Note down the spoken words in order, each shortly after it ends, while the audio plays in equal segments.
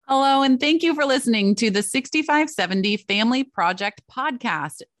Hello, and thank you for listening to the 6570 Family Project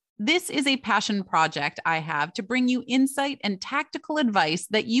podcast. This is a passion project I have to bring you insight and tactical advice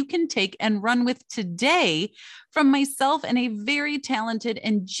that you can take and run with today from myself and a very talented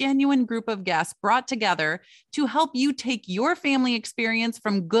and genuine group of guests brought together to help you take your family experience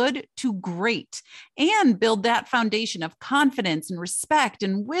from good to great and build that foundation of confidence and respect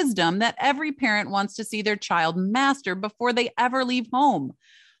and wisdom that every parent wants to see their child master before they ever leave home.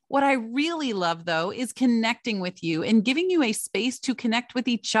 What I really love, though, is connecting with you and giving you a space to connect with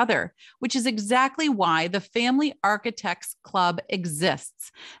each other, which is exactly why the Family Architects Club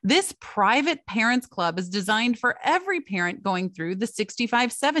exists. This private parents club is designed for every parent going through the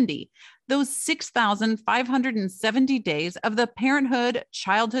 6570. Those 6,570 days of the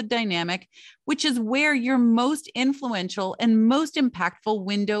parenthood-childhood dynamic, which is where your most influential and most impactful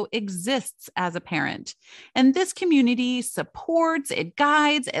window exists as a parent. And this community supports, it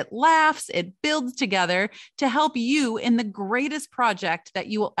guides, it laughs, it builds together to help you in the greatest project that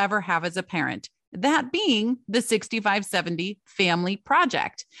you will ever have as a parent. That being the 6570 Family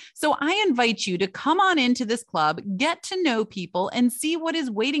Project. So I invite you to come on into this club, get to know people, and see what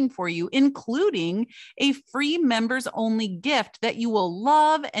is waiting for you, including a free members only gift that you will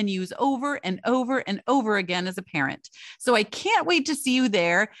love and use over and over and over again as a parent. So I can't wait to see you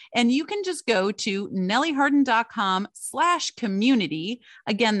there. And you can just go to nellieharden.com/community.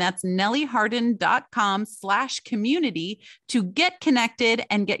 Again, that's nellieharden.com/community to get connected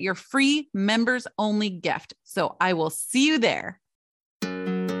and get your free members only gift. So I will see you there.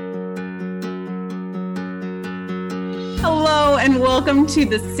 Hello, and welcome to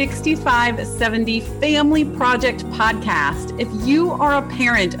the 6570 Family Project podcast. If you are a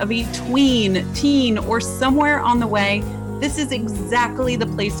parent of a tween, teen, or somewhere on the way, this is exactly the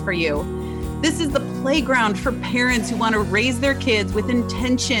place for you. This is the playground for parents who want to raise their kids with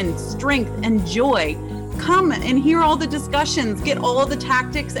intention, strength, and joy. Come and hear all the discussions, get all the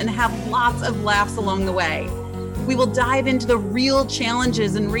tactics, and have lots of laughs along the way. We will dive into the real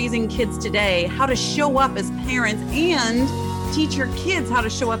challenges in raising kids today, how to show up as parents, and teach your kids how to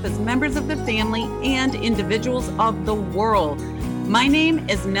show up as members of the family and individuals of the world. My name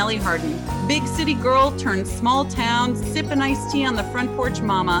is Nellie Harden, big city girl turned small town, sipping iced tea on the front porch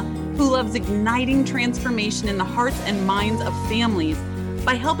mama who loves igniting transformation in the hearts and minds of families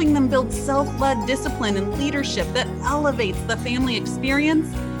by helping them build self-led discipline and leadership that elevates the family experience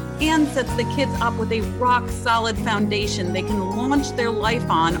and sets the kids up with a rock-solid foundation they can launch their life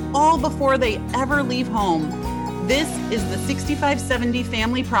on all before they ever leave home. This is the 6570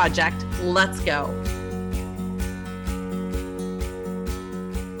 Family Project. Let's go.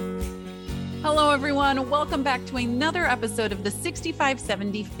 Hello, everyone. Welcome back to another episode of the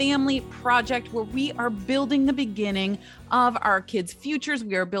 6570 Family Project, where we are building the beginning of our kids' futures.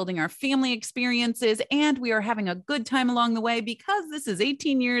 We are building our family experiences, and we are having a good time along the way because this is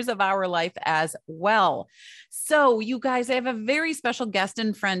 18 years of our life as well. So you guys, I have a very special guest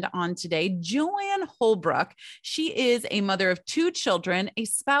and friend on today, Joanne Holbrook. She is a mother of two children, a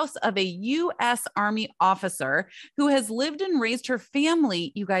spouse of a U.S. Army officer who has lived and raised her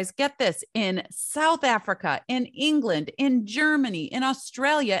family, you guys get this, in South Africa, in England, in Germany, in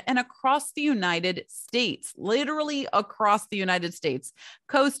Australia, and across the United States, literally across the United States,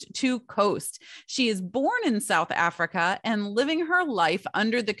 coast to coast. She is born in South Africa and living her life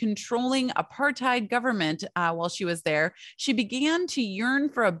under the controlling apartheid government while she was there. She began to yearn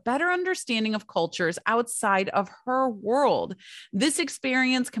for a better understanding of cultures outside of her world. This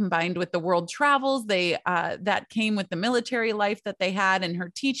experience, combined with the world travels that came with the military life that they had and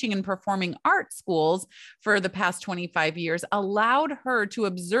her teaching and performing art schools for the past 25 years, allowed her to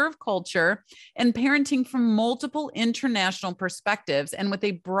observe culture and parenting from multiple international perspectives and with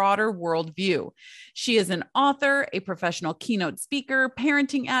a broader worldview. She is an author, a professional keynote speaker,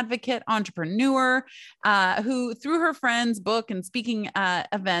 parenting advocate, entrepreneur, who through her friends, book, and speaking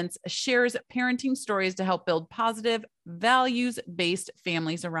events shares parenting stories to help build positive, values-based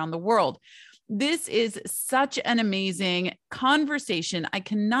families around the world. This is such an amazing conversation. I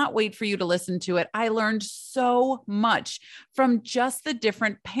cannot wait for you to listen to it. I learned so much from just the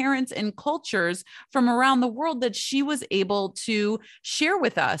different parents and cultures from around the world that she was able to share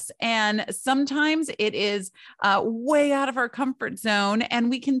with us. And sometimes it is way out of our comfort zone, and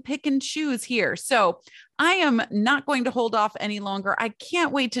we can pick and choose here. So I am not going to hold off any longer. I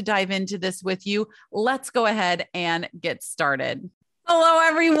can't wait to dive into this with you. Let's go ahead and get started. Hello,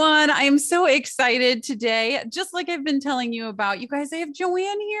 everyone. I am so excited today. Just like I've been telling you about, you guys, I have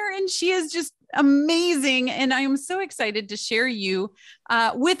Joanne here, and she is just amazing. And I am so excited to share you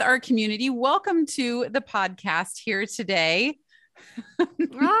with our community. Welcome to the podcast here today.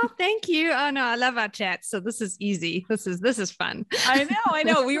 Oh, thank you. Oh no, I love our chat. So this is easy. This is fun. I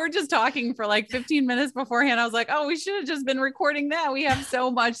know. We were just talking for like 15 minutes beforehand. I was like, oh, we should have just been recording that. We have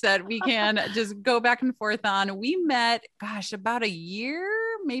so much that we can just go back and forth on. We met, gosh, about a year,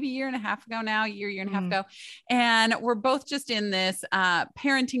 maybe a year and a half ago now, year and a half ago. And we're both just in this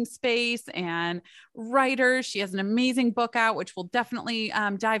parenting space and writers. She has an amazing book out, which we'll definitely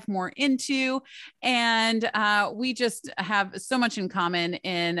dive more into. And we just have so much in common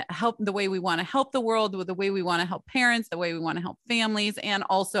in the way we want to help the world, with the way we want to help parents, the way we want to help families, and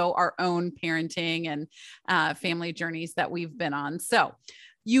also our own parenting and family journeys that we've been on. So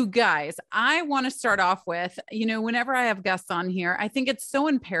you guys, I want to start off with, whenever I have guests on here, I think it's so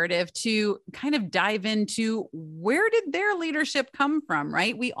imperative to kind of dive into where did their leadership come from,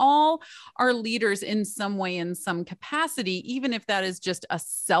 right? We all are leaders in some way, in some capacity, even if that is just a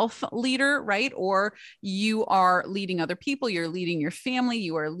self leader, right? Or you are leading other people, you're leading your family,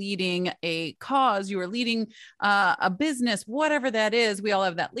 you are leading a cause, you are leading a business, whatever that is, we all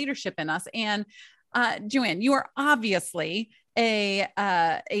have that leadership in us. And Joanne, you are obviously a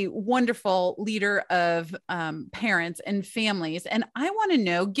wonderful leader of parents and families. And I want to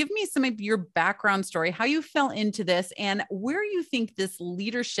know, give me some of your background story, how you fell into this and where you think this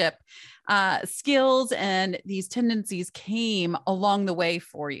leadership skills and these tendencies came along the way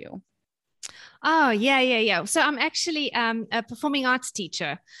for you. Oh, yeah. So I'm actually a performing arts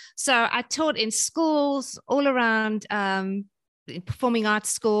teacher. So I taught in schools all around, in performing arts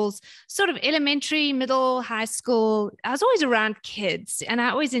schools, sort of elementary, middle, high school. I was always around kids and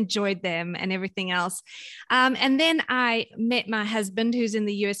I always enjoyed them and everything else. And then I met my husband, who's in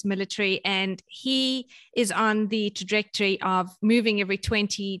the US military, and he is on the trajectory of moving every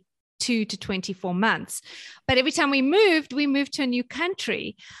 22 to 24 months. But every time we moved to a new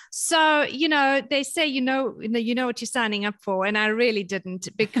country. So, they say, you know what you're signing up for. And I really didn't,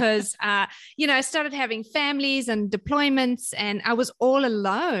 because, I started having families and deployments and I was all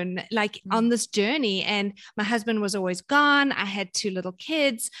alone, like on this journey. And my husband was always gone. I had 2 little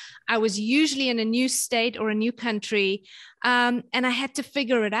kids. I was usually in a new state or a new country. And I had to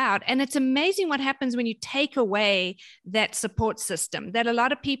figure it out. And it's amazing what happens when you take away that support system that a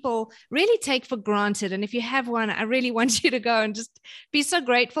lot of people really take for granted. And if you have one, I really want you to go and just be so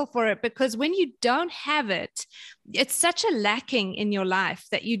grateful for it, because when you don't have it, it's such a lacking in your life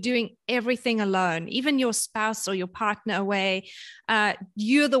that you're doing everything alone, even your spouse or your partner away.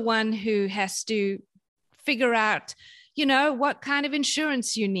 You're the one who has to figure out what kind of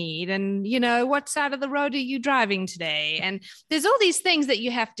insurance you need and, what side of the road are you driving today? And there's all these things that you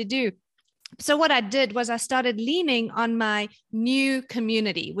have to do. So what I did was I started leaning on my new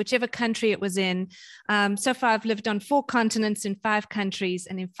community, whichever country it was in. So far, I've lived on 4 continents in 5 countries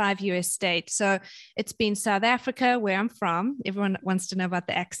and in 5 US states. So it's been South Africa, where I'm from. Everyone wants to know about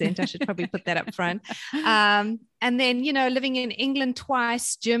the accent. I should probably put that up front. And then, living in England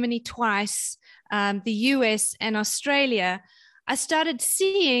twice, Germany twice, the US and Australia. I started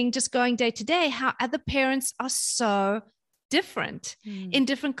seeing, just going day to day, how other parents are so different in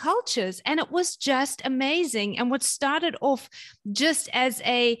different cultures. And it was just amazing. And what started off just as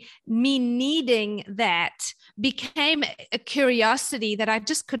me needing that became a curiosity that I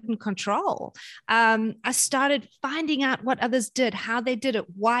just couldn't control. I started finding out what others did, how they did it,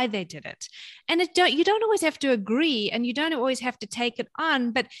 why they did it. And you don't always have to agree and you don't always have to take it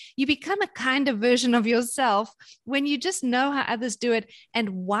on, but you become a kind of version of yourself when you just know how others do it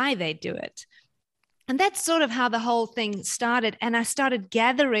and why they do it. And that's sort of how the whole thing started. And I started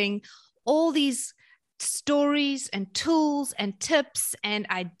gathering all these stories and tools and tips and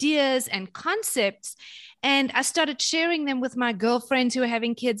ideas and concepts. And I started sharing them with my girlfriends who were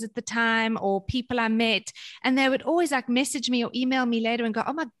having kids at the time or people I met. And they would always message me or email me later and go,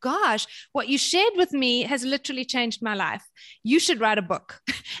 oh my gosh, what you shared with me has literally changed my life. You should write a book.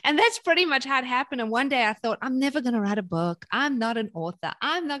 And that's pretty much how it happened. And one day I thought, I'm never going to write a book. I'm not an author.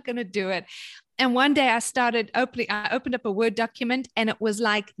 I'm not going to do it. And one day I opened up a Word document and it was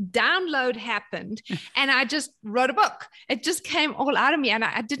like download happened and I just wrote a book. It just came all out of me. And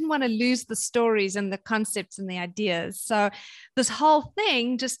I didn't want to lose the stories and the concepts and the ideas. So this whole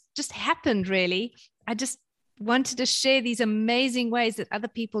thing just happened, really. I just wanted to share these amazing ways that other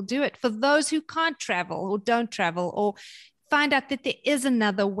people do it for those who can't travel or don't travel or find out that there is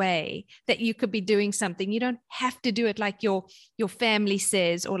another way that you could be doing something. You don't have to do it like your family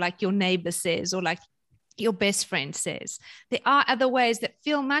says or like your neighbor says or like your best friend says. There are other ways that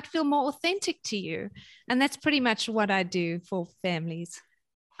might feel more authentic to you. And that's pretty much what I do for families.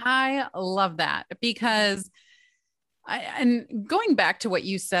 I love that because And going back to what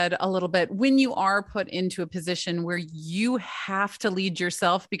you said a little bit, when you are put into a position where you have to lead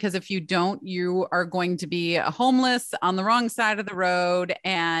yourself, because if you don't, you are going to be homeless on the wrong side of the road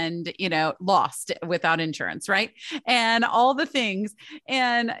and, lost without insurance, right? And all the things.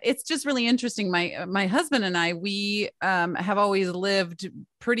 And it's just really interesting. My husband and I, we have always lived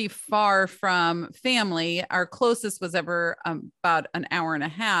pretty far from family. Our closest was ever about an hour and a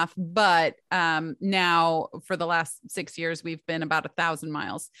half, but now for the last 6 years, we've been about 1,000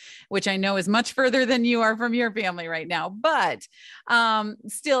 miles, which I know is much further than you are from your family right now. But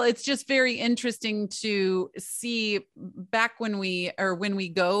still, it's just very interesting to see back when we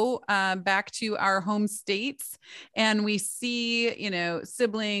go back to our home states and we see,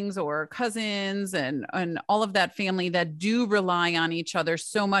 siblings or cousins and all of that family that do rely on each other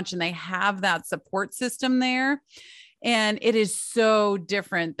so much, and they have that support system there. And it is so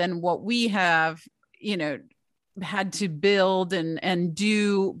different than what we have, had to build and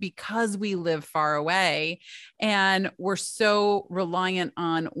do because we live far away and we're so reliant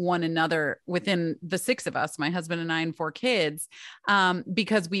on one another within the 6 of us, my husband and I and 4 kids,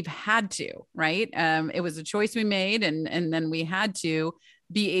 because we've had to, right? It was a choice we made and then we had to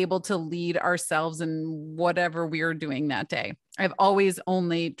be able to lead ourselves in whatever we were doing that day. I've always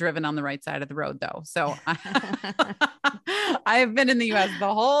only driven on the right side of the road though. So I've been in the US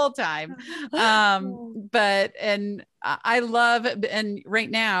the whole time. And I love, and right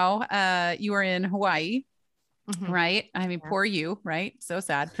now, you are in Hawaii, right? I mean, poor you, right? So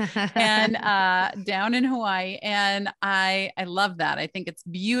sad. And down in Hawaii. And I love that. I think it's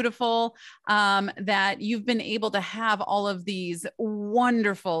beautiful that you've been able to have all of these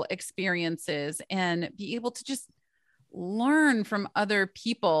wonderful experiences and be able to just learn from other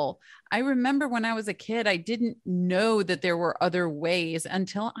people. I remember when I was a kid, I didn't know that there were other ways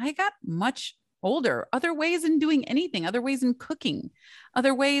until I got much older, other ways in doing anything, other ways in cooking,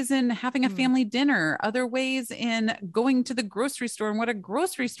 other ways in having a family dinner, other ways in going to the grocery store and what a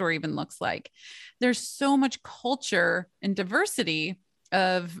grocery store even looks like. There's so much culture and diversity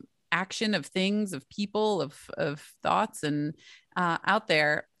of action, of things, of people, of thoughts and out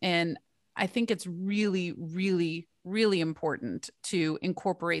there. And I think it's really, really, really important to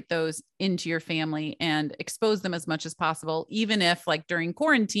incorporate those into your family and expose them as much as possible, even if like during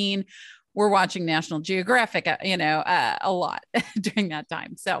quarantine, we're watching National Geographic, a lot during that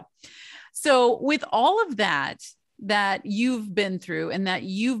time. So with all of that you've been through and that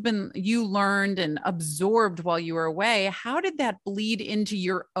you learned and absorbed while you were away, how did that bleed into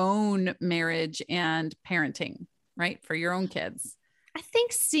your own marriage and parenting, right? For your own kids? I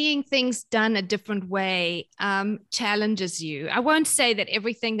think seeing things done a different way challenges you. I won't say that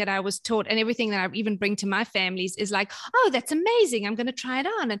everything that I was taught and everything that I even bring to my families is like, oh, that's amazing, I'm going to try it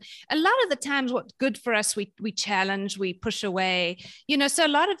on. And a lot of the times what's good for us, we challenge, we push away, so a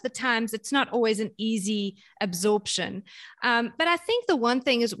lot of the times it's not always an easy absorption. But I think the one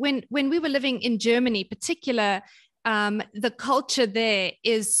thing is when we were living in Germany, particular, the culture there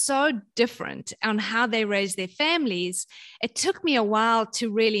is so different on how they raise their families. It took me a while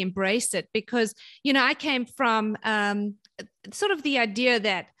to really embrace it because, I came from sort of the idea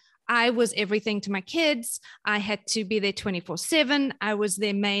that I was everything to my kids. I had to be there 24/7. I was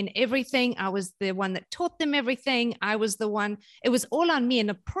their main everything. I was the one that taught them everything. I was the one, it was all on me. And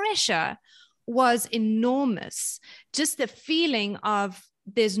the pressure was enormous. Just the feeling of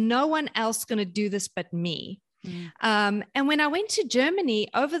there's no one else going to do this but me. And when I went to Germany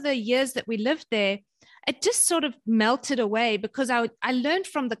over the years that we lived there, it just sort of melted away because I learned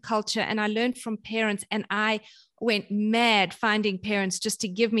from the culture and I learned from parents, and I went mad finding parents just to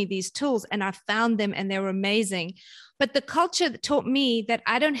give me these tools, and I found them and they were amazing. But the culture taught me that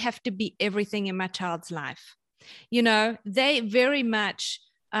I don't have to be everything in my child's life. They very much,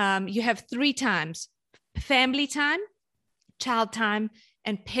 you have 3 times: family time, child time,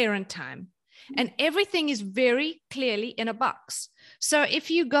 and parent time. And everything is very clearly in a box. So if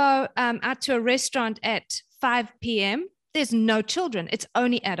you go out to a restaurant at 5 p.m., there's no children. It's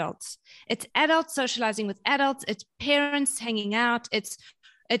only adults. It's adults socializing with adults. It's parents hanging out.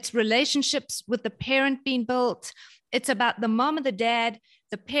 It's relationships with the parent being built. It's about the mom and the dad,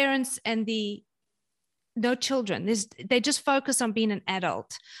 the parents, and no children. They just focus on being an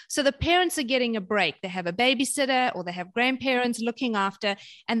adult. So the parents are getting a break. They have a babysitter or they have grandparents looking after,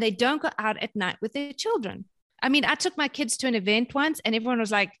 and they don't go out at night with their children. I mean, I took my kids to an event once and everyone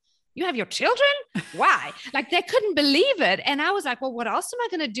was like, you have your children? Why? Like they couldn't believe it. And I was like, well, what else am I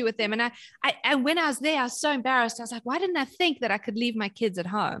going to do with them? And and when I was there, I was so embarrassed. I was like, why didn't I think that I could leave my kids at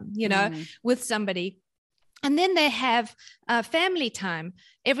home, with somebody? And then they have family time.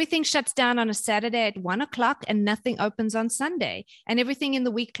 Everything shuts down on a Saturday at 1 o'clock and nothing opens on Sunday. And everything in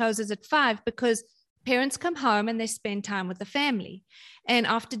the week closes at 5 because parents come home and they spend time with the family. And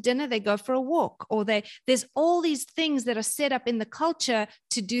after dinner, they go for a walk, or there's all these things that are set up in the culture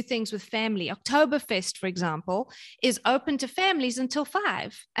to do things with family. Oktoberfest, for example, is open to families until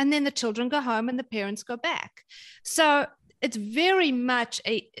 5. And then the children go home and the parents go back. So it's very much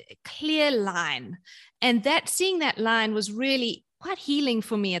a clear line. And seeing that line was really quite healing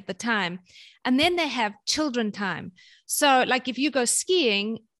for me at the time. And then they have children time. So like if you go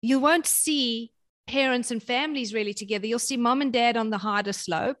skiing, you won't see parents and families really together. You'll see mom and dad on the harder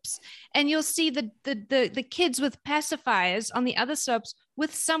slopes, and you'll see the kids with pacifiers on the other slopes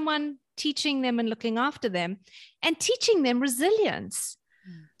with someone teaching them and looking after them and teaching them resilience.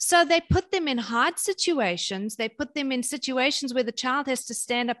 So they put them in hard situations. They put them in situations where the child has to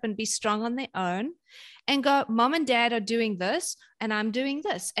stand up and be strong on their own and go, mom and dad are doing this and I'm doing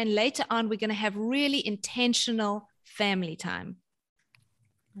this. And later on, we're going to have really intentional family time.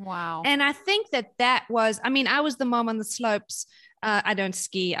 Wow. And I think that was, I mean, I was the mom on the slopes. I don't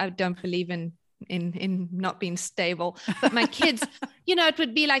ski. I don't believe in not being stable, but my kids, it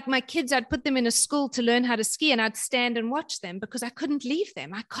would be like my kids, I'd put them in a school to learn how to ski, and I'd stand and watch them because I couldn't leave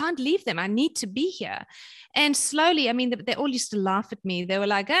them. I can't leave them. I need to be here. And slowly, I mean, they all used to laugh at me. They were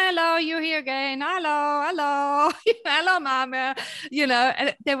like, hello, you're here again. Hello, hello, mama,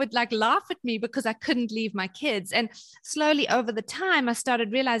 and they would like laugh at me because I couldn't leave my kids. And slowly over the time, I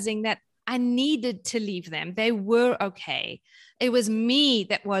started realizing that I needed to leave them. They were okay. It was me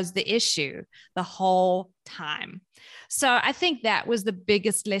that was the issue the whole time. So I think that was the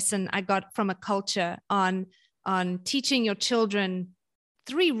biggest lesson I got from a culture on teaching your children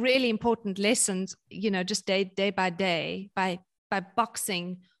 3 really important lessons, just day by day, by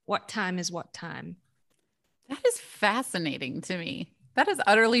boxing what time is what time. That is fascinating to me. That is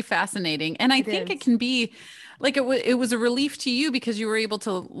utterly fascinating. And I think it can be like, it was a relief to you because you were able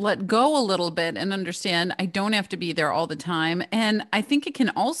to let go a little bit and understand I don't have to be there all the time. And I think it can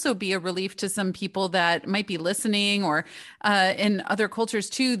also be a relief to some people that might be listening, or in other cultures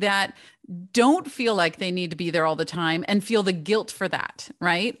too, that don't feel like they need to be there all the time and feel the guilt for that,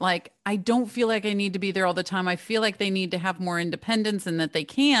 right? Like, I don't feel like I need to be there all the time. I feel like they need to have more independence and that they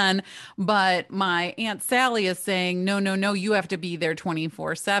can, but my Aunt Sally is saying, no, you have to be there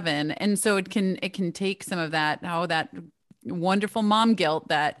 24/7. And so it can take some of that, that wonderful mom guilt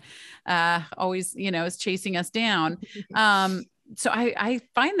that always, is chasing us down. So I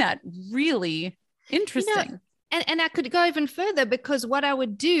find that really interesting. And I could go even further, because what I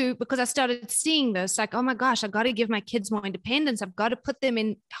would do, because I started seeing this, like, oh my gosh, I got to give my kids more independence. I've got to put them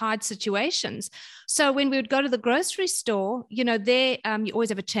in hard situations. So when we would go to the grocery store, there you always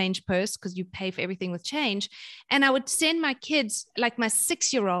have a change purse because you pay for everything with change. And I would send my kids, like my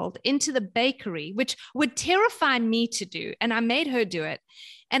 6-year-old, into the bakery, which would terrify me to do. And I made her do it.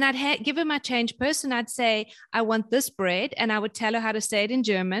 And I'd give her my change purse, and I'd say, I want this bread. And I would tell her how to say it in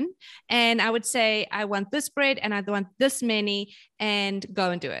German. And I would say, I want this bread and I want this many, and go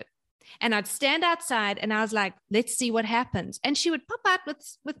and do it. And I'd stand outside and I was like, let's see what happens. And she would pop out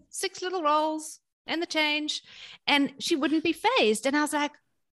with 6 little rolls and the change, and she wouldn't be fazed. And I was like,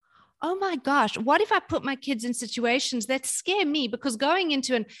 oh my gosh, what if I put my kids in situations that scare me? Because going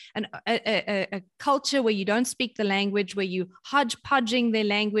into a culture where you don't speak the language, where you hodgepodging their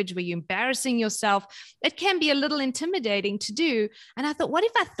language, where you're embarrassing yourself, it can be a little intimidating to do. And I thought, what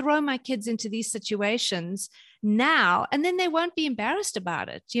if I throw my kids into these situations now, and then they won't be embarrassed about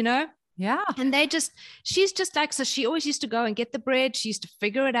it, Yeah. And she's just like, so she always used to go and get the bread. She used to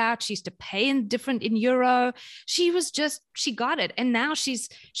figure it out. She used to pay in euro. She got it. And now she's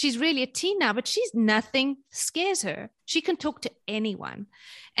really a teen now, but nothing scares her. She can talk to anyone.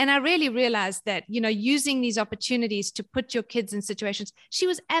 And I really realized that, using these opportunities to put your kids in situations, she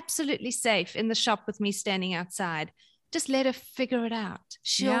was absolutely safe in the shop with me standing outside. Just let her figure it out.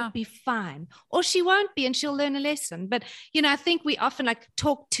 She'll be fine, or she won't be, and she'll learn a lesson. But, I think we often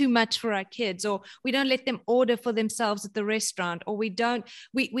talk too much for our kids, or we don't let them order for themselves at the restaurant, or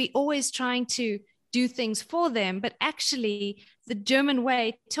we always trying to do things for them. But actually the German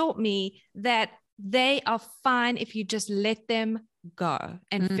way taught me that they are fine if you just let them go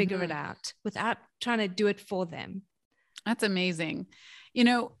and figure it out without trying to do it for them. That's amazing.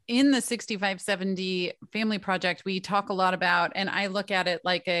 In the 6570 Family Project, we talk a lot about, and I look at it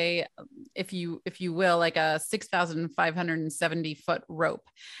like if you will, like a 6,570 foot rope,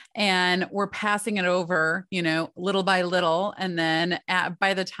 and we're passing it over, little by little. And then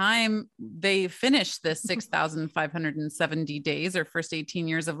by the time they finish this 6,570 days, or first 18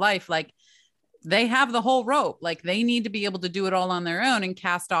 years of life, like they have the whole rope. Like they need to be able to do it all on their own and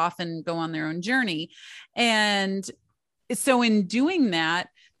cast off and go on their own journey. And so in doing that,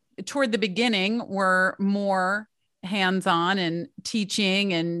 toward the beginning, we're more hands-on and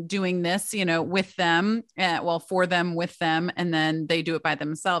teaching and doing this, with them, for them, with them, and then they do it by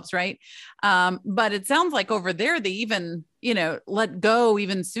themselves. Right. But it sounds like over there, they even, let go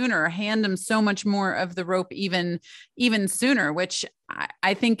even sooner, hand them so much more of the rope, even sooner, which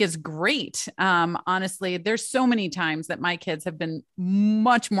I think is great. Honestly, there's so many times that my kids have been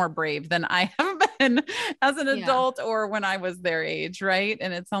much more brave than I have been as an adult or when I was their age. Right.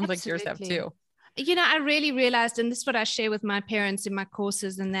 And it sounds like yours have too. I really realized, and this is what I share with my parents in my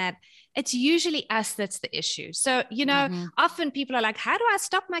courses, and that it's usually us that's the issue. So, often people are like, how do I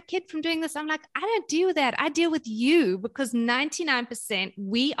stop my kid from doing this? I'm like, I don't deal with that. I deal with you, because 99%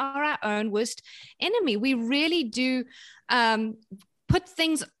 we are our own worst enemy. We really do put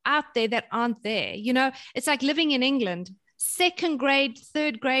things out there that aren't there. It's like living in England. Second grade,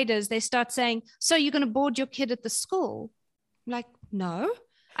 third graders, they start saying, so you're going to board your kid at the school? I'm like, no.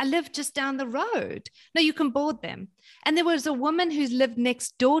 I live just down the road. No, you can board them. And there was a woman who lived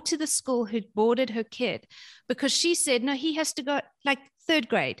next door to the school who boarded her kid, because she said, no, he has to go, like third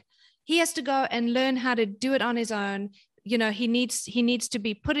grade. He has to go and learn how to do it on his own. He needs to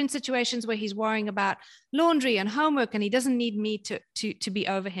be put in situations where he's worrying about laundry and homework, and he doesn't need me to be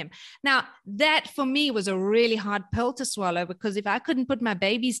over him. Now, that for me was a really hard pill to swallow, because if I couldn't put my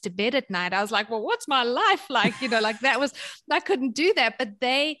babies to bed at night, I was like, well, what's my life like? I couldn't do that. But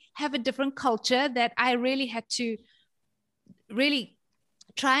they have a different culture that I really had to really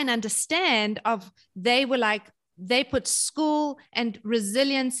try and understand. They put school and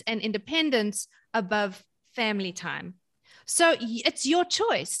resilience and independence above family time. So it's your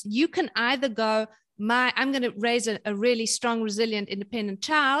choice. You can either go, I'm going to raise a really strong, resilient, independent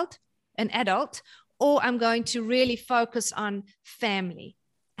child, an adult, or I'm going to really focus on family.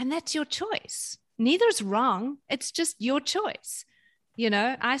 And that's your choice. Neither is wrong. It's just your choice.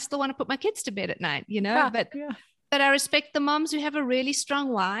 I still want to put my kids to bed at night, but I respect the moms who have a really strong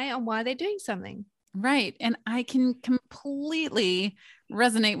why on why they're doing something. Right. And I can completely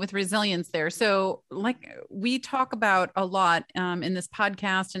resonate with resilience there. So like we talk about a lot in this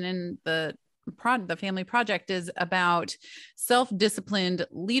podcast and in the family project is about self-disciplined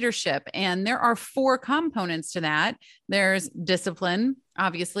leadership. And there are 4 components to that. There's discipline,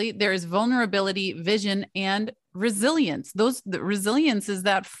 obviously, there's vulnerability, vision, and resilience. The resilience is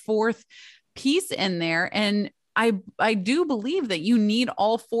that 4th piece in there. And I do believe that you need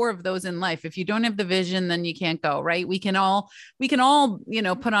all 4 of those in life. If you don't have the vision, then you can't go, right? We can all, put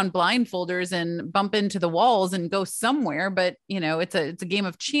on blindfolders and bump into the walls and go somewhere, but it's a game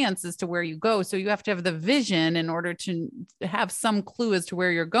of chance as to where you go. So you have to have the vision in order to have some clue as to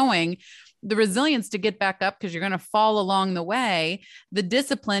where you're going. The resilience to get back up because you're going to fall along the way, the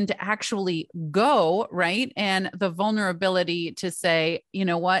discipline to actually go, right? And the vulnerability to say, you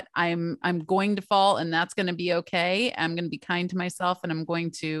know what, I'm going to fall and that's going to be okay. I'm going to be kind to myself and I'm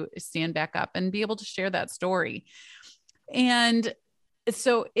going to stand back up and be able to share that story. And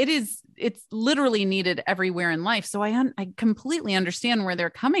so it's literally needed everywhere in life. So I completely understand where they're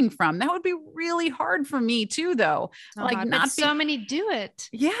coming from. That would be really hard for me too, though. So many do it.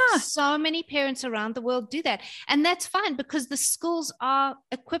 Yeah. So many parents around the world do that. And that's fine because the schools are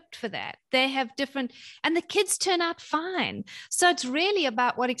equipped for that. They have different, and the kids turn out fine. So it's really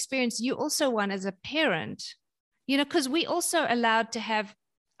about what experience you also want as a parent, because we also allowed to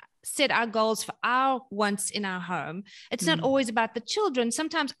set our goals for our wants in our home. It's not always about the children.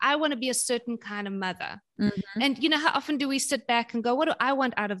 Sometimes I want to be a certain kind of mother. Mm-hmm. And how often do we sit back and go, what do I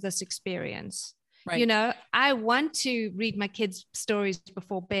want out of this experience? Right. I want to read my kids stories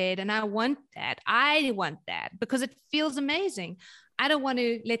before bed and I want that because it feels amazing. I don't want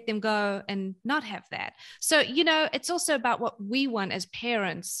to let them go and not have that. So, it's also about what we want as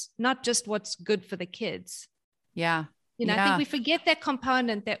parents, not just what's good for the kids. Yeah. I think we forget that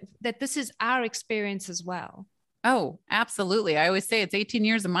component that this is our experience as well. Oh, absolutely. I always say it's 18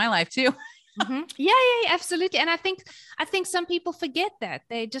 years of my life too. Mm-hmm. Yeah, absolutely. And I think some people forget that.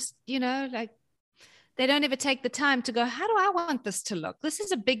 They just, they don't ever take the time to go, how do I want this to look? This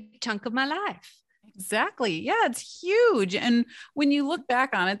is a big chunk of my life. Exactly. Yeah, it's huge. And when you look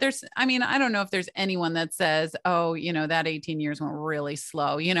back on it, I don't know if there's anyone that says, oh, that 18 years went really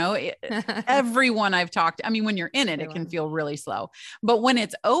slow. Everyone I've talked, when you're in it, it can feel really slow. But when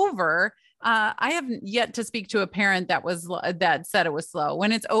it's over, I haven't yet to speak to a parent that said it was slow.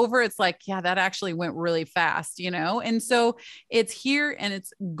 When it's over, it's like, yeah, that actually went really fast, And so it's here and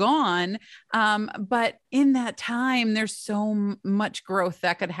it's gone. But in that time, there's so much growth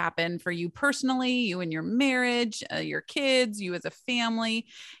that could happen for you personally, you and your marriage, your kids, you as a family,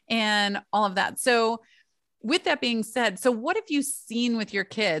 and all of that. So with that being said, so what have you seen with your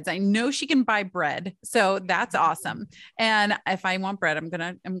kids? I know she can buy bread, so that's awesome. And if I want bread, I'm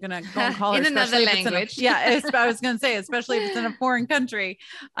gonna go and call her in another language. I was gonna say, especially if it's in a foreign country,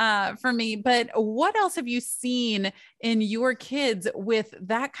 for me. But what else have you seen in your kids with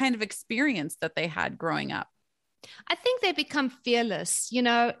that kind of experience that they had growing up? I think they become fearless,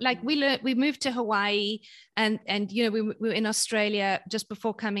 like we moved to Hawaii and we were in Australia just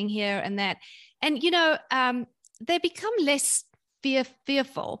before coming here and they become less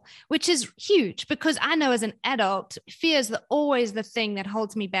fearful, which is huge because I know as an adult, fear is always the thing that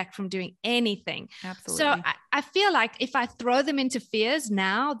holds me back from doing anything. Absolutely. So I feel like if I throw them into fears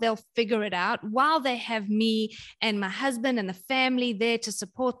now, they'll figure it out while they have me and my husband and the family there to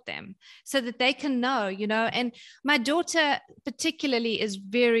support them so that they can know, and my daughter particularly is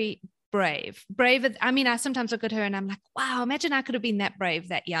very braver. I mean, I sometimes look at her and I'm like, wow, imagine I could have been that brave,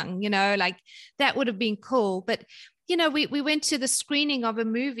 that young, like that would have been cool. But we went to the screening of a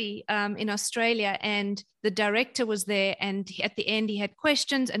movie in Australia and the director was there. And at the end, he had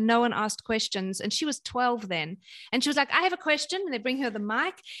questions and no one asked questions. And she was 12 then. And she was like, I have a question. And they bring her the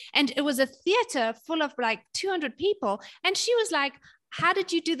mic. And it was a theater full of like 200 people. And she was like, how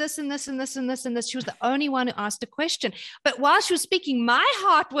did you do this and this and this and this and this? She was the only one who asked a question. But while she was speaking, my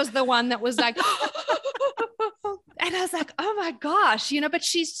heart was the one that was like, and I was like, oh my gosh, but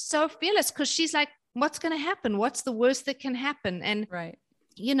she's so fearless because she's like, what's going to happen? What's the worst that can happen? And, right.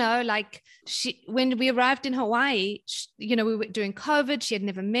 Like when we arrived in Hawaii, we were doing COVID, she had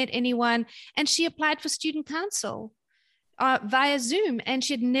never met anyone and she applied for student council via Zoom and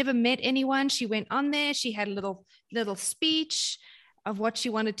she had never met anyone. She went on there. She had a little speech of what she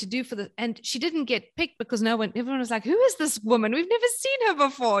wanted to do and she didn't get picked because everyone was like, who is this woman? We've never seen her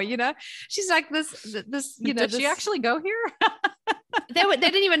before. She's like this, Did she actually go here? They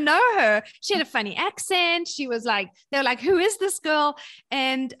didn't even know her. She had a funny accent. She was like, they were like, who is this girl?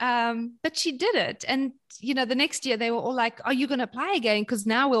 And, but she did it. And, the next year they were all like, are you going to apply again? Because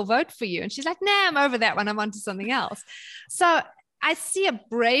now we'll vote for you. And she's like, nah, I'm over that one. I'm on to something else. So I see a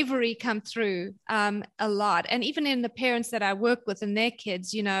bravery come through a lot. And even in the parents that I work with and their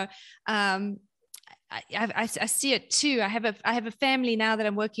kids, I see it too. I have a family now that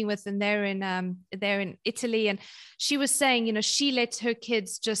I'm working with, and they're in Italy. And she was saying, she lets her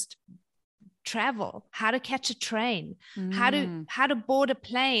kids just travel, how to catch a train, how to board a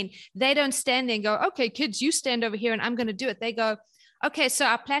plane. They don't stand there and go, okay, kids, you stand over here and I'm going to do it. They go, okay, so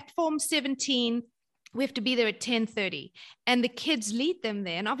our platform 17. We have to be there at 10:30 and the kids lead them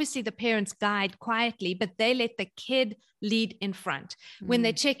there. And obviously the parents guide quietly, but they let the kid lead in front. When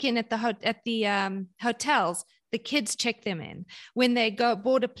they check in at the hotels, the kids check them in. When they go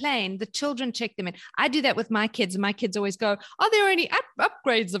board a plane, the children check them in. I do that with my kids. And my kids always go, are there any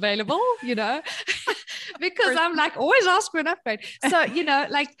upgrades available? Because I'm like, always ask for an upgrade. So,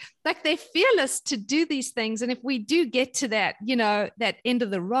 like they're fearless to do these things. And if we do get to that, that end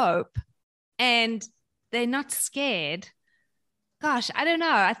of the rope and they're not scared, gosh, I don't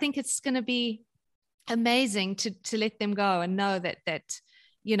know. I think it's going to be amazing to let them go and know that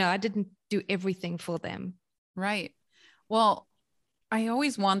I didn't do everything for them. Right. Well, I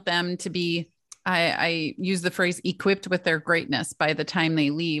always want them to be, I use the phrase equipped with their greatness by the time they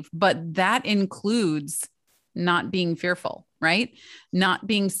leave, but that includes not being fearful, right? Not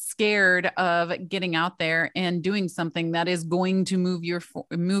being scared of getting out there and doing something that is going to move you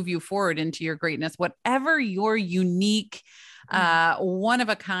forward into your greatness, whatever your unique, one of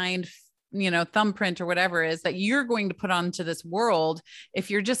a kind, thumbprint or whatever is that you're going to put onto this world. If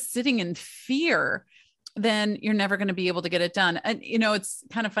you're just sitting in fear, then you're never going to be able to get it done. And, it's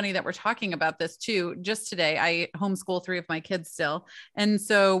kind of funny that we're talking about this too. Just today, I homeschool 3 of my kids still. And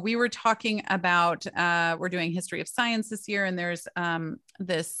so we were talking about, we're doing history of science this year. And there's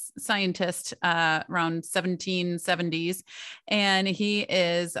this scientist around 1770s, and he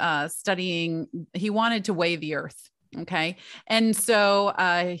is studying, he wanted to weigh the earth. Okay. And so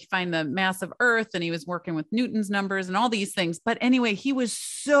he find the mass of earth, and he was working with Newton's numbers and all these things. But anyway, he was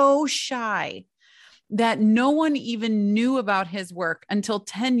so shy that no one even knew about his work until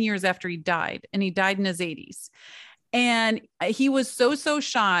 10 years after he died, and he died in his 80s. And he was so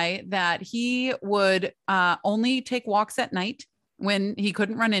shy that he would only take walks at night when he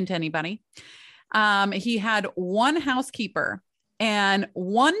couldn't run into anybody. He had one housekeeper, And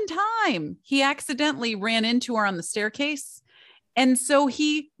one time he accidentally ran into her on the staircase. And so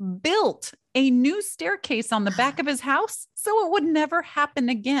he built a new staircase on the back of his house so it would never happen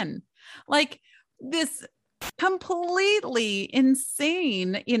again. Like this completely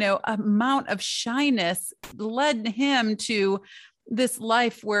insane, amount of shyness led him to this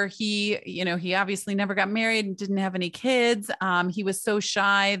life where he obviously never got married and didn't have any kids. He was so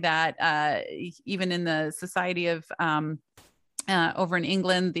shy that even in the society of over in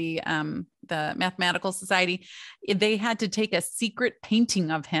England, the Mathematical Society, they had to take a secret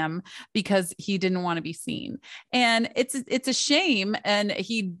painting of him because he didn't want to be seen. And it's a shame. And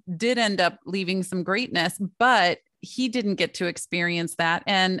he did end up leaving some greatness, but he didn't get to experience that.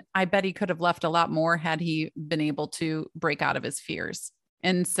 And I bet he could have left a lot more had he been able to break out of his fears.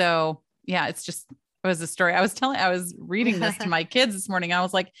 And so, yeah, it was a story. I was reading this to my kids this morning. I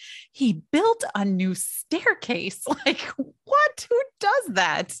was like, he built a new staircase. Like, what? Who does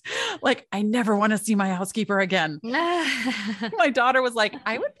that? Like, I never want to see my housekeeper again. My daughter was like,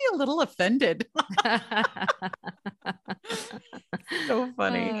 I would be a little offended. So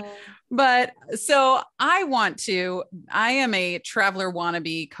funny. But so I am a traveler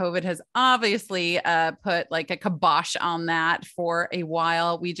wannabe. COVID has obviously put like a kibosh on that for a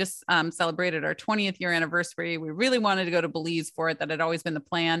while. We just celebrated our 20th year anniversary. We really wanted to go to Belize for it. That had always been the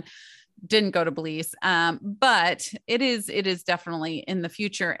plan. Didn't go to Belize. But it is definitely in the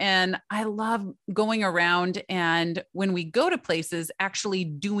future. And I love going around, and when we go to places, actually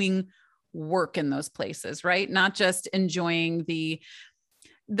doing work in those places, right? Not just enjoying the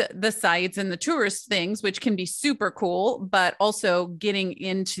sites and the tourist things, which can be super cool, but also getting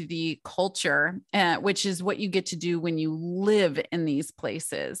into the culture, which is what you get to do when you live in these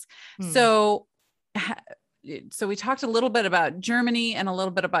places. So we talked a little bit about Germany and a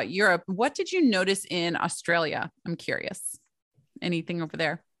little bit about Europe. What did you notice in Australia? I'm curious. Anything over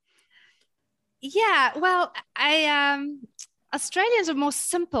there? Yeah, well, Australians are more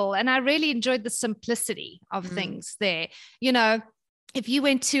simple, and I really enjoyed the simplicity of things there. If you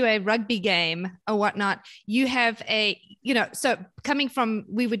went to a rugby game or whatnot, you have so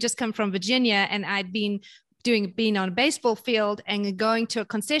we would just come from Virginia, and I'd been on a baseball field and going to a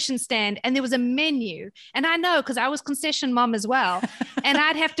concession stand, and there was a menu. And I know, because I was concession mom as well. And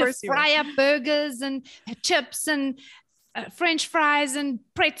I'd have to fry up burgers and chips and French fries and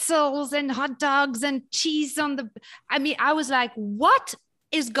pretzels and hot dogs and cheese I was like, what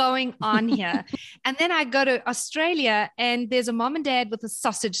is going on here? And then I go to Australia, and there's a mom and dad with a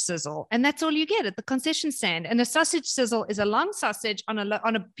sausage sizzle, and that's all you get at the concession stand. And a sausage sizzle is a long sausage on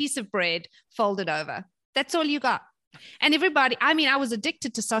a piece of bread folded over. That's all you got. And everybody, I was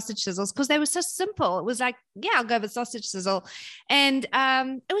addicted to sausage sizzles because they were so simple. It was like, yeah, I'll go with sausage sizzle. And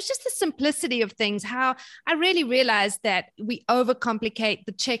it was just the simplicity of things, how I really realized that we overcomplicate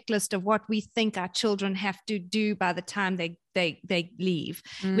the checklist of what we think our children have to do by the time they leave.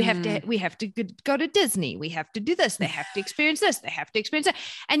 We have to go to Disney. We have to do this. They have to experience this. They have to experience that.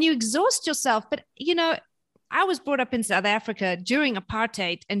 And you exhaust yourself. But, I was brought up in South Africa during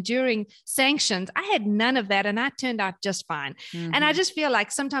apartheid and during sanctions. I had none of that, and I turned out just fine. And I just feel like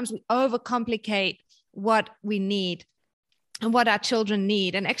sometimes we overcomplicate what we need and what our children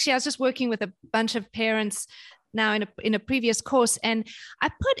need. And actually, I was just working with a bunch of parents now in a previous course, and I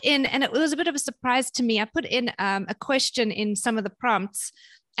put in, and it was a bit of a surprise to me, I put in a question in some of the prompts,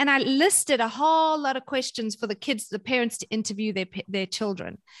 and I listed a whole lot of questions for the parents to interview their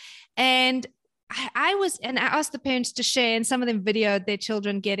children. And I asked the parents to share, and some of them videoed their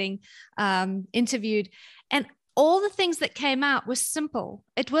children getting interviewed, and all the things that came out were simple.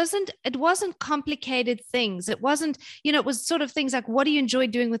 It wasn't complicated things. It wasn't, it was sort of things like, what do you enjoy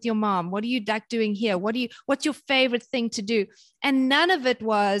doing with your mom? What do you like doing here? What's your favorite thing to do? And none of it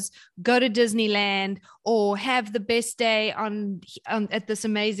was go to Disneyland or have the best day at this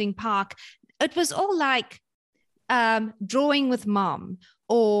amazing park. It was all like drawing with mom,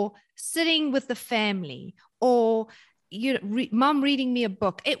 or sitting with the family, or mom reading me a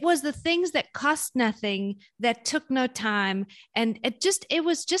book. It was the things that cost nothing, that took no time, and it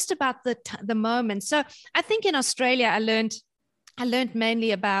was just about the moment. So I think in Australia, I learned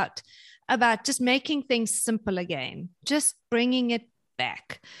mainly about just making things simple again, just bringing it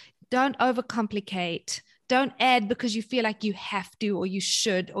back. Don't overcomplicate. Don't add because you feel like you have to, or you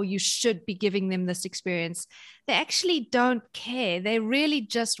should be giving them this experience. They actually don't care. They really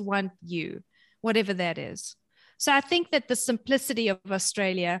just want you, whatever that is. So I think that the simplicity of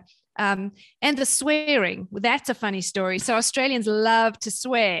Australia, and the swearing, that's a funny story. So Australians love to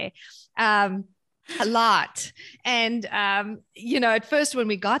swear a lot. And, at first when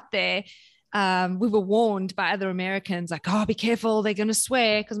we got there, we were warned by other Americans, like, oh, be careful, they're going to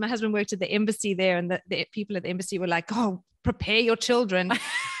swear. Because my husband worked at the embassy there, and the people at the embassy were like, oh, prepare your children.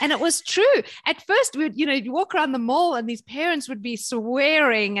 And it was true. At first, we would, you walk around the mall and these parents would be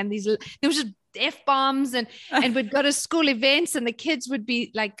swearing, and there was just F-bombs, and we'd go to school events and the kids would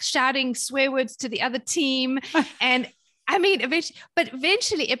be like shouting swear words to the other team. And I mean,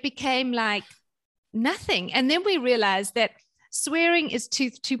 eventually it became like nothing. And then we realized that swearing is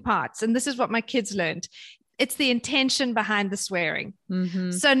two parts. And this is what my kids learned. It's the intention behind the swearing.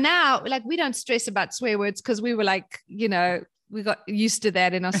 Mm-hmm. So now, like, we don't stress about swear words because we were like, we got used to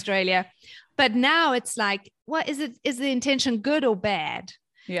that in Australia. But now it's like, what is it? Is the intention good or bad?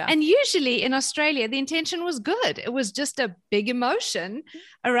 Yeah. And usually in Australia, the intention was good. It was just a big emotion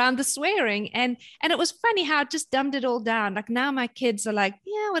around the swearing. And it was funny how it just dumbed it all down. Like, now my kids are like,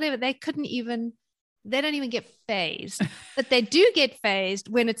 yeah, whatever. They don't even get fazed, but they do get fazed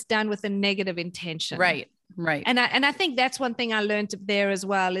when it's done with a negative intention. Right. And I think that's one thing I learned there as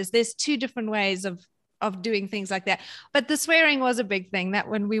well, is there's two different ways of doing things like that. But the swearing was a big thing, that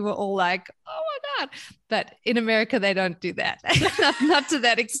when we were all like, oh my God. But in America, they don't do that. not to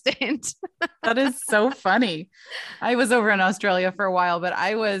that extent. That is so funny. I was over in Australia for a while, but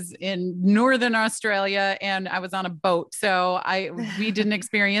I was in Northern Australia and I was on a boat. So we didn't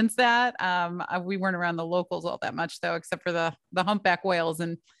experience that. We weren't around the locals all that much though, except for the humpback whales.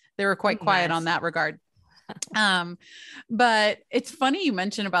 And they were quite quiet on that regard. But it's funny you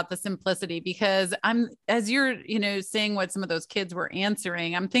mentioned about the simplicity, because as you're, saying what some of those kids were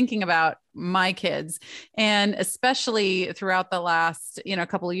answering, I'm thinking about my kids, and especially throughout the last,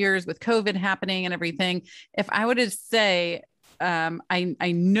 couple of years with COVID happening and everything. If I were to say,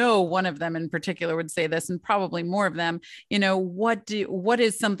 I know one of them in particular would say this, and probably more of them, what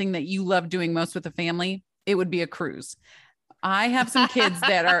is something that you love doing most with the family? It would be a cruise. I have some kids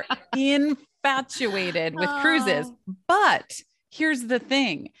that are infatuated with cruises, but here's the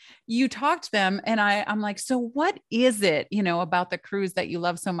thing. You talk to them and I'm like, so what is it, about the cruise that you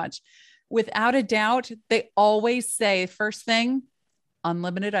love so much? Without a doubt, they always say, first thing,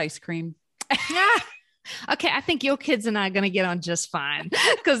 unlimited ice cream. Okay. I think your kids and I are going to get on just fine,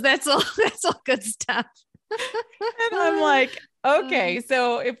 because that's all good stuff. And I'm like, okay,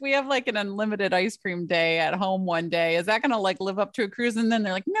 so if we have like an unlimited ice cream day at home one day, is that going to like live up to a cruise? And then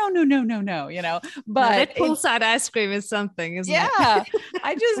they're like, no, but that poolside ice cream is something, isn't it? Yeah.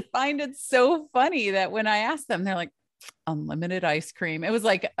 I just find it so funny that when I ask them, they're like, unlimited ice cream. It was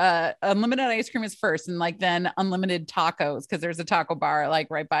like unlimited ice cream is first, and like then unlimited tacos, because there's a taco bar like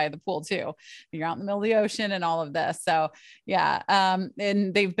right by the pool too. You're out in the middle of the ocean and all of this. So yeah.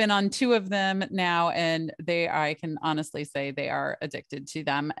 And they've been on 2 of them now, and I can honestly say they are addicted to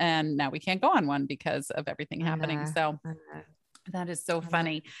them. And now we can't go on one because of everything happening. So that is so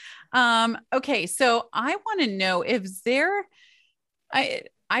funny. Okay. So I want to know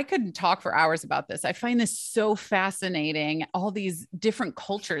I could talk for hours about this. I find this so fascinating, all these different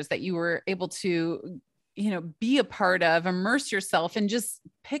cultures that you were able to, be a part of, immerse yourself, and just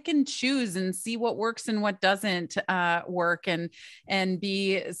pick and choose and see what works and what doesn't work, and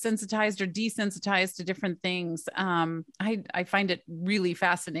be sensitized or desensitized to different things. I find it really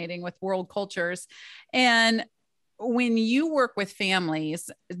fascinating with world cultures. And when you work with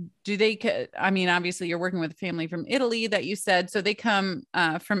families, obviously you're working with a family from Italy that you said, so they come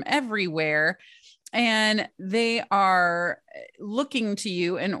from everywhere, and they are looking to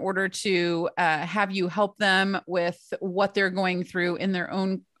you in order to have you help them with what they're going through in their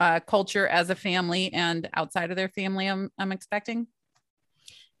own culture as a family and outside of their family, I'm expecting.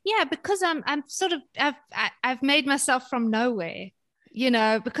 Yeah, because I've made myself from nowhere,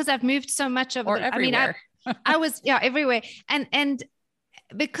 because I've moved so much of everywhere. I was everywhere. And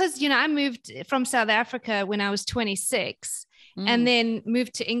because, I moved from South Africa when I was 26 and then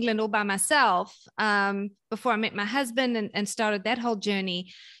moved to England all by myself before I met my husband and started that whole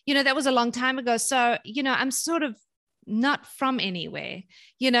journey. That was a long time ago. So, I'm sort of not from anywhere,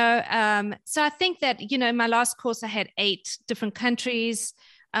 so I think that, in my last course, I had 8 different countries.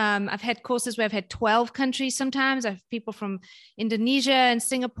 I've had courses where I've had 12 countries. Sometimes I have people from Indonesia and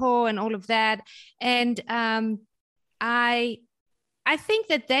Singapore and all of that. And I think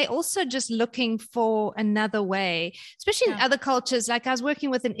that they also just looking for another way, especially in other cultures. Like, I was working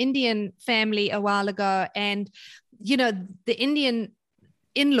with an Indian family a while ago, and, the Indian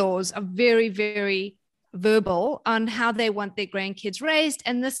in-laws are very, very verbal on how they want their grandkids raised.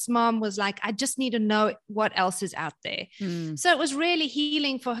 And this mom was like, I just need to know what else is out there. So it was really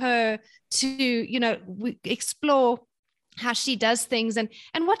healing for her to, explore how she does things and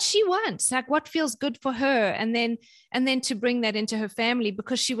what she wants, like what feels good for her, and then to bring that into her family,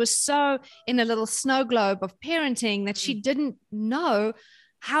 because she was so in a little snow globe of parenting that she didn't know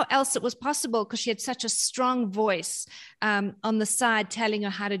how else it was possible, because she had such a strong voice on the side telling her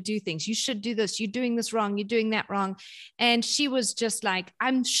how to do things. You should do this. You're doing this wrong. You're doing that wrong. And she was just like,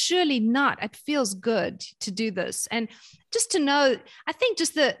 I'm surely not. It feels good to do this. And just to know, I think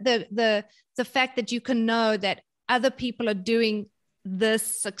just the fact that you can know that other people are doing this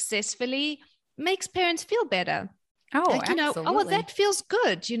successfully makes parents feel better. Oh, like, absolutely. Oh, well, that feels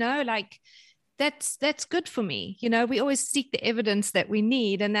good, like that's good for me. We always seek the evidence that we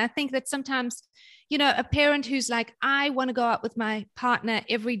need. And I think that sometimes, a parent who's like, I want to go out with my partner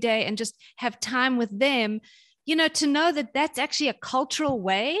every day and just have time with them, to know that that's actually a cultural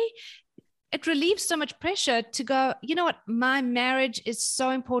way, it relieves so much pressure to go, you know what, my marriage is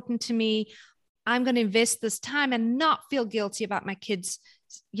so important to me. I'm going to invest this time and not feel guilty about my kids,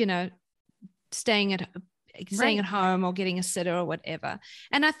 staying at home or getting a sitter or whatever.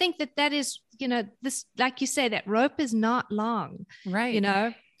 And I think that is, this, like you say, that rope is not long, right?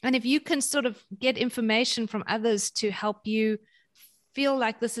 And if you can sort of get information from others to help you feel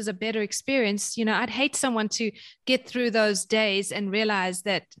like this is a better experience, I'd hate someone to get through those days and realize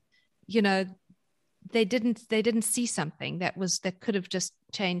that, they didn't see something that could have just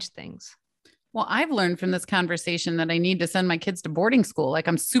changed things. Well, I've learned from this conversation that I need to send my kids to boarding school. Like,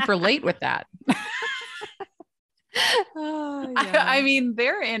 I'm super late with that. Oh, yeah. I mean,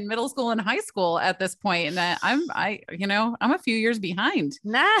 they're in middle school and high school at this point, and I'm a few years behind.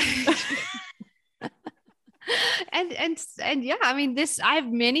 Nice. and yeah, I mean, I have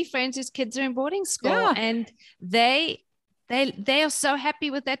many friends whose kids are in boarding school, and they are so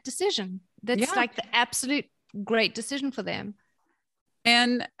happy with that decision. That's like the absolute great decision for them.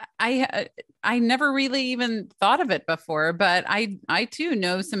 And I never really even thought of it before, but I too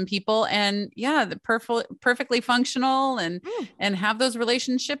know some people, and the perfectly functional and have those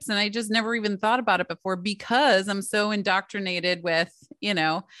relationships. And I just never even thought about it before, because I'm so indoctrinated with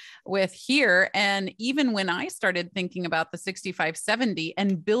here. And even when I started thinking about the 65-70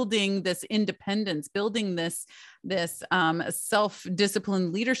 and building this independence, building this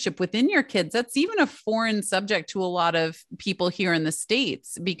self-disciplined leadership within your kids, that's even a foreign subject to a lot of people here in the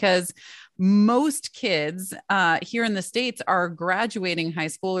States, because most kids here in the States are graduating high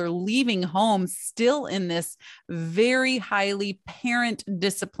school or leaving home still in this very highly parent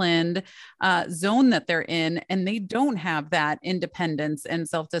disciplined zone that they're in, and they don't have that independence and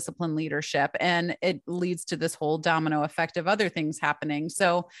self-disciplined leadership. And it leads to this whole domino effect of other things happening.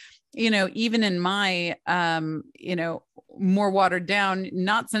 So, even in my, more watered down,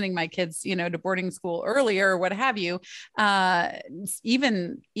 not sending my kids, to boarding school earlier or what have you,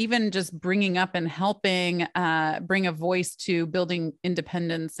 even just bringing up and helping bring a voice to building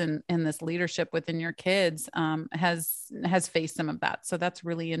independence and this leadership within your kids has faced some of that. So that's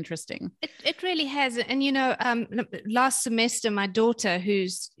really interesting. It really has. And, last semester, my daughter,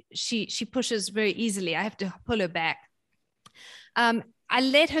 she pushes very easily. I have to pull her back. I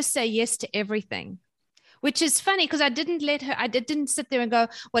let her say yes to everything, which is funny because I didn't sit there and go,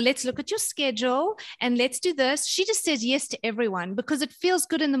 well, let's look at your schedule and let's do this. She just says yes to everyone because it feels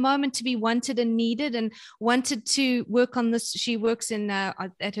good in the moment to be wanted and needed and wanted to work on this. She works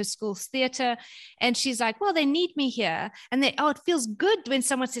at her school's theater, and she's like, well, they need me here. And it feels good when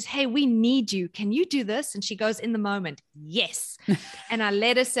someone says, hey, we need you. Can you do this? And she goes in the moment, yes. And I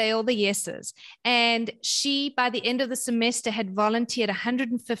let her say all the yeses. And she, by the end of the semester, had volunteered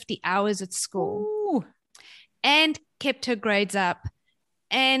 150 hours at school. Ooh. And kept her grades up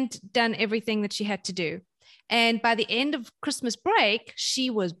and done everything that she had to do. And by the end of Christmas break, she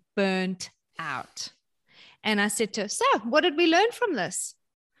was burnt out. And I said to her, so what did we learn from this?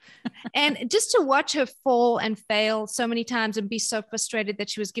 And just to watch her fall and fail so many times and be so frustrated that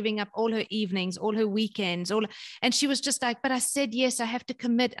she was giving up all her evenings, all her weekends, and she was just like, but I said, yes, I have to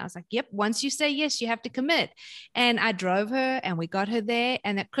commit. I was like, yep, once you say yes, you have to commit. And I drove her and we got her there.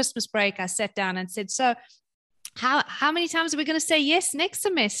 And at Christmas break, I sat down and said, so how many times are we going to say yes next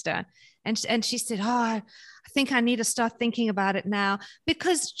semester? And she said, I think I need to start thinking about it now,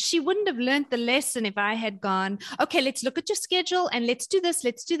 because she wouldn't have learned the lesson if I had gone, okay, let's look at your schedule and let's do this,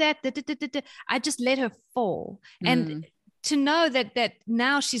 let's do that. I just let her fall. And to know that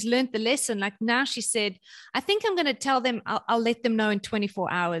now she's learned the lesson, like now she said, I think I'm going to tell them, I'll let them know in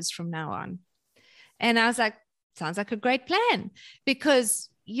 24 hours from now on. And I was like, sounds like a great plan, because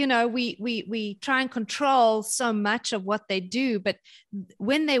we try and control so much of what they do, but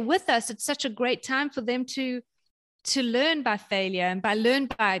when they're with us, it's such a great time for them to learn by failure and learn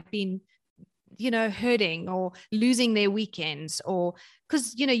by being, hurting or losing their weekends, or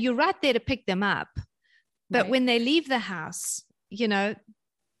because, you're right there to pick them up. But when they leave the house,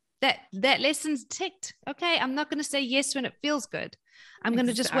 that lesson's ticked. Okay, I'm not going to say yes when it feels good. I'm going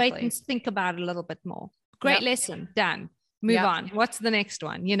to just wait and think about it a little bit more. Great lesson, done. Move on. What's the next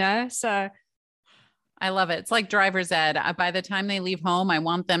one? So I love it. It's like driver's ed. By the time they leave home, I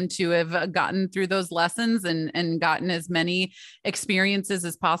want them to have gotten through those lessons and gotten as many experiences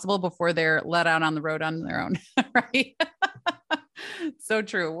as possible before they're let out on the road on their own. Right. So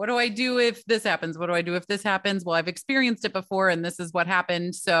true. What do I do if this happens? What do I do if this happens? Well, I've experienced it before and this is what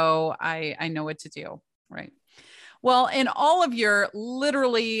happened. So I know what to do. Right. Well, in all of your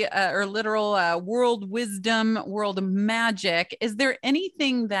literal world wisdom, world magic, is there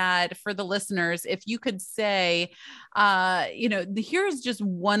anything that for the listeners, if you could say, here's just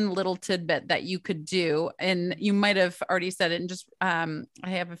one little tidbit that you could do, and you might have already said it and just, I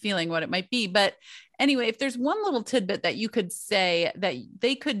have a feeling what it might be, but anyway, if there's one little tidbit that you could say that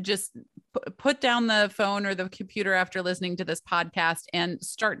they could just put down the phone or the computer after listening to this podcast and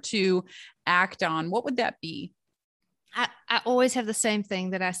start to act on, what would that be? I always have the same thing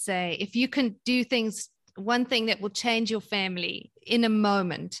that I say. If you can do one thing that will change your family in a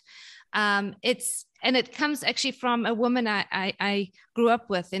moment, it comes actually from a woman I grew up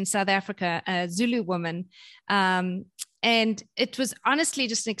with in South Africa, a Zulu woman. And it was honestly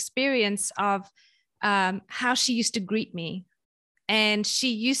just an experience of how she used to greet me. And she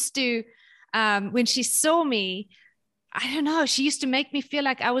used to, when she saw me, I don't know, she used to make me feel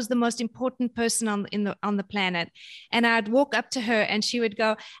like I was the most important person on the planet. And I'd walk up to her and she would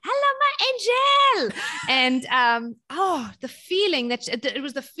go, "Hello, my angel." And the feeling that it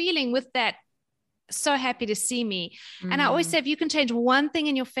was the feeling with that, so happy to see me. And I always say, if you can change one thing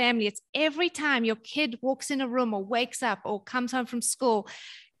in your family, it's every time your kid walks in a room or wakes up or comes home from school,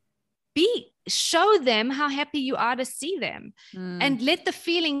 show them how happy you are to see them, and let the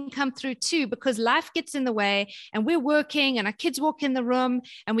feeling come through too, because life gets in the way and we're working and our kids walk in the room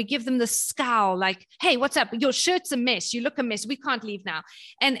and we give them the scowl like, "Hey, what's up? Your shirt's a mess. You look a mess. We can't leave now."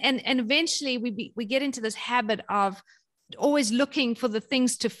 And eventually we get into this habit of always looking for the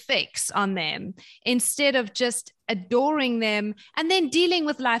things to fix on them instead of just adoring them and then dealing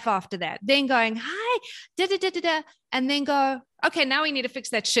with life after that, then going, "Hi, and then go, "Okay, now we need to fix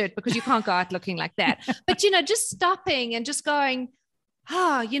that shirt because you can't go out looking like that." But, just stopping and just going,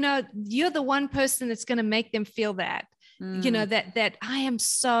 you're the one person that's going to make them feel that, that I am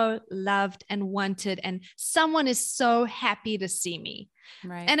so loved and wanted and someone is so happy to see me.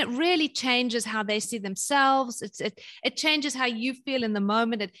 Right. And it really changes how they see themselves. It changes how you feel in the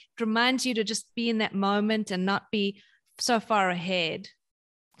moment. It reminds you to just be in that moment and not be so far ahead.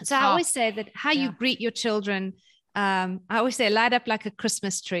 So I always say that how you greet your children, I always say light up like a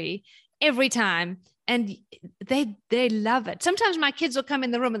Christmas tree every time. And they love it. Sometimes my kids will come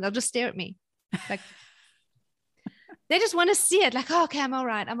in the room and they'll just stare at me. Like they just want to see it. Like, "Oh, okay, I'm all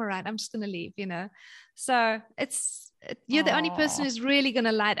right. I'm just going to leave, So you're the only person who's really going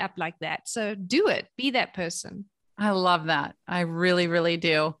to light up like that. So do it. Be that person. I love that. I really, really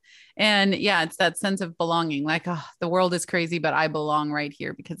do. And yeah, it's that sense of belonging. Like, oh, the world is crazy, but I belong right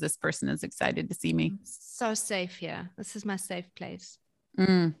here because this person is excited to see me. So safe here. This is my safe place.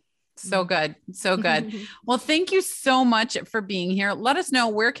 So good. So good. Well, thank you so much for being here. Let us know,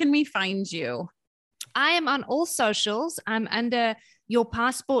 where can we find you? I am on all socials. I'm under Your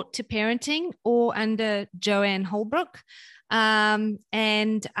Passport to Parenting or under Joanne Holbrook. And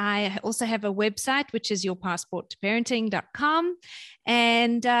I also have a website, which is yourpassporttoparenting.com.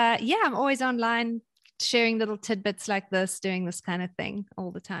 And I'm always online sharing little tidbits like this, doing this kind of thing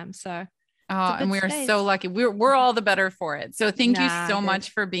all the time. So and we are so lucky. We're all the better for it. So thank you so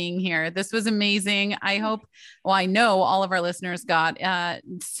much for being here. This was amazing. I know all of our listeners got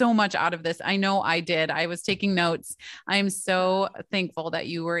so much out of this. I know I did. I was taking notes. I'm so thankful that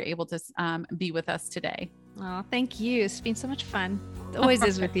you were able to be with us today. Oh, thank you. It's been so much fun. It always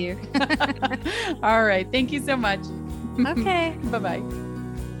is with you. All right. Thank you so much. Okay. Bye-bye.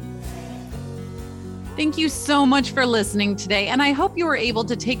 Thank you so much for listening today. And I hope you were able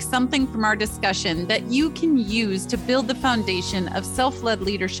to take something from our discussion that you can use to build the foundation of self-led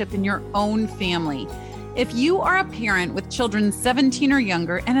leadership in your own family. If you are a parent with children 17 or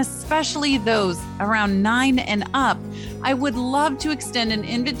younger, and especially those around 9 and up, I would love to extend an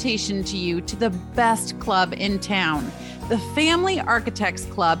invitation to you to the best club in town. The Family Architects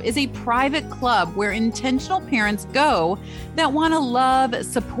Club is a private club where intentional parents go that want to love,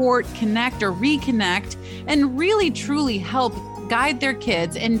 support, connect, or reconnect, and really truly help guide their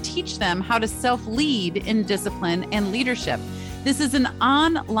kids and teach them how to self-lead in discipline and leadership. This is an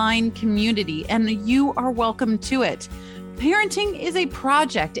online community, and you are welcome to it. Parenting is a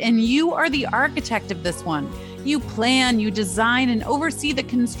project, and you are the architect of this one. You plan, you design, and oversee the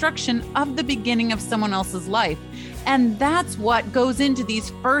construction of the beginning of someone else's life. And that's what goes into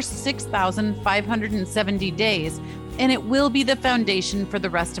these first 6,570 days. And it will be the foundation for the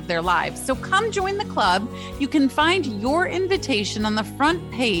rest of their lives. So come join the club. You can find your invitation on the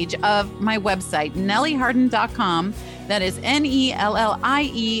front page of my website, nellieharden.com. That is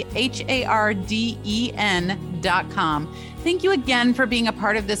NELLIEHARDEN.com. Thank you again for being a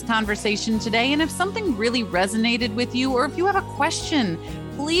part of this conversation today. And if something really resonated with you, or if you have a question,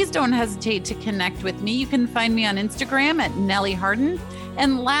 please don't hesitate to connect with me. You can find me on Instagram at Nellie Harden.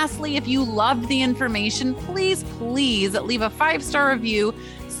 And lastly, if you loved the information, please leave a 5-star review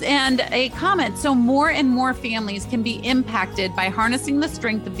and a comment so more and more families can be impacted by harnessing the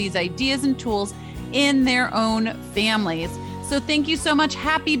strength of these ideas and tools in their own families. So thank you so much.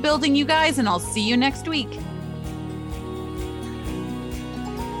 Happy building, you guys, and I'll see you next week.